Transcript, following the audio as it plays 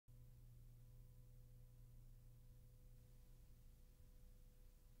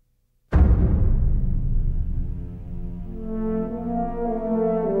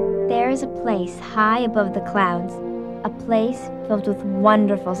place high above the clouds, a place filled with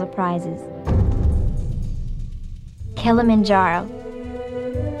wonderful surprises. Kilimanjaro.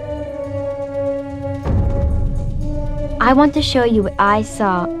 I want to show you what I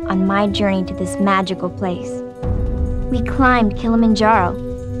saw on my journey to this magical place. We climbed Kilimanjaro,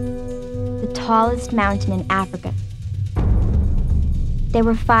 the tallest mountain in Africa. There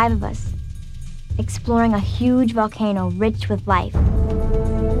were 5 of us, exploring a huge volcano rich with life.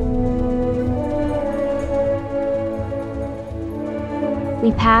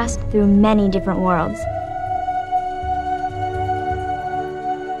 We passed through many different worlds.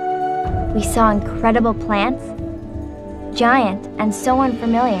 We saw incredible plants, giant and so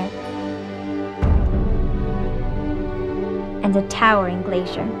unfamiliar, and a towering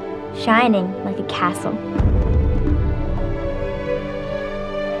glacier, shining like a castle.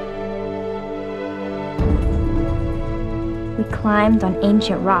 We climbed on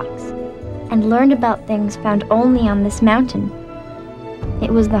ancient rocks and learned about things found only on this mountain. It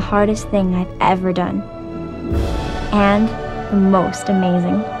was the hardest thing I've ever done, and the most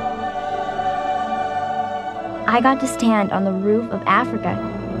amazing. I got to stand on the roof of Africa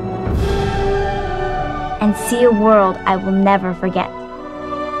and see a world I will never forget.